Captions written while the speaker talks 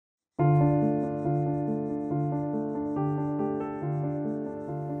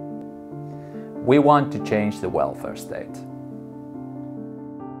We want to change the welfare state.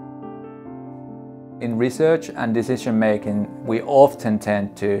 In research and decision making, we often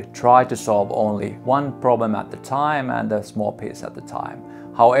tend to try to solve only one problem at the time and a small piece at the time.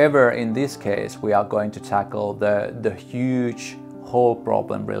 However, in this case, we are going to tackle the huge whole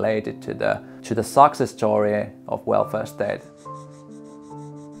problem related to the success story of welfare state.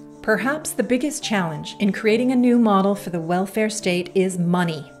 Perhaps the biggest challenge in creating a new model for the welfare state is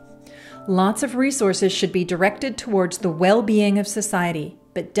money. Lots of resources should be directed towards the well-being of society,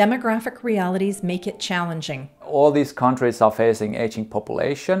 but demographic realities make it challenging. All these countries are facing aging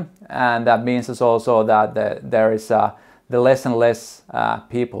population, and that means also that there is the less and less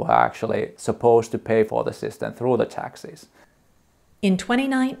people who are actually supposed to pay for the system through the taxes. In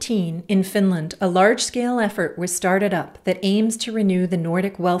 2019, in Finland, a large-scale effort was started up that aims to renew the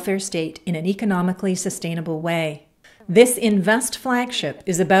Nordic welfare state in an economically sustainable way. This INVEST Flagship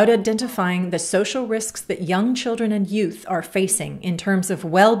is about identifying the social risks that young children and youth are facing in terms of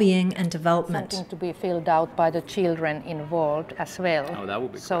well-being and development. Something to be filled out by the children involved as well. Oh, that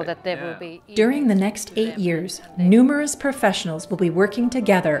would be so great. That they will be. During the next 8 years, numerous professionals will be working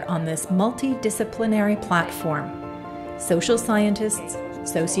together on this multidisciplinary platform. Social scientists,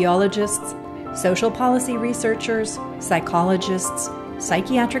 sociologists, social policy researchers, psychologists,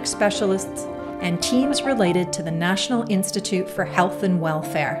 psychiatric specialists, and teams related to the National Institute for Health and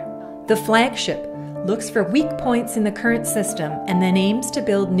Welfare. The flagship looks for weak points in the current system and then aims to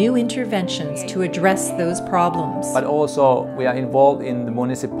build new interventions to address those problems. But also we are involved in the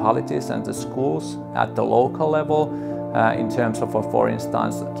municipalities and the schools at the local level in terms of, for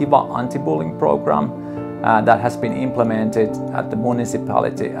instance, Kiva anti-bullying program that has been implemented at the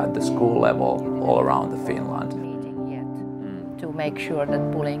municipality, at the school level, all around Finland. To make sure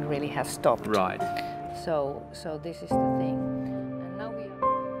that bullying really has stopped. Right. So this is the thing. And now we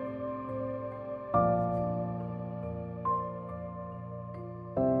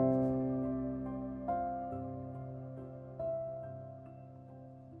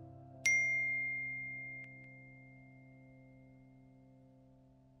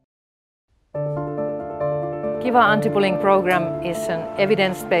Kiva anti-bullying program is an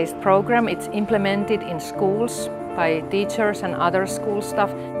evidence-based program. It's implemented in schools by teachers and other school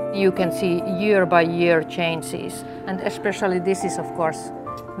staff. You can see year by year changes, and especially this is of course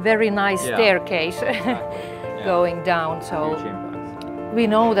very nice staircase going down. So we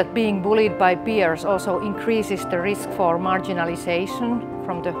know that being bullied by peers also increases the risk for marginalization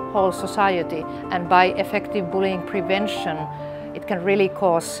from the whole society, and by effective bullying prevention it can really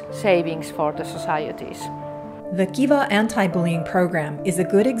cause savings for the societies. The Kiva anti-bullying program is a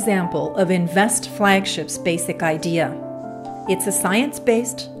good example of INVEST Flagship's basic idea. It's a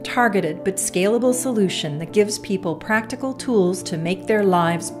science-based, targeted, but scalable solution that gives people practical tools to make their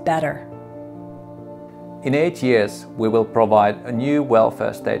lives better. In 8 years, we will provide a new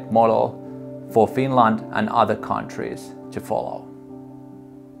welfare state model for Finland and other countries to follow.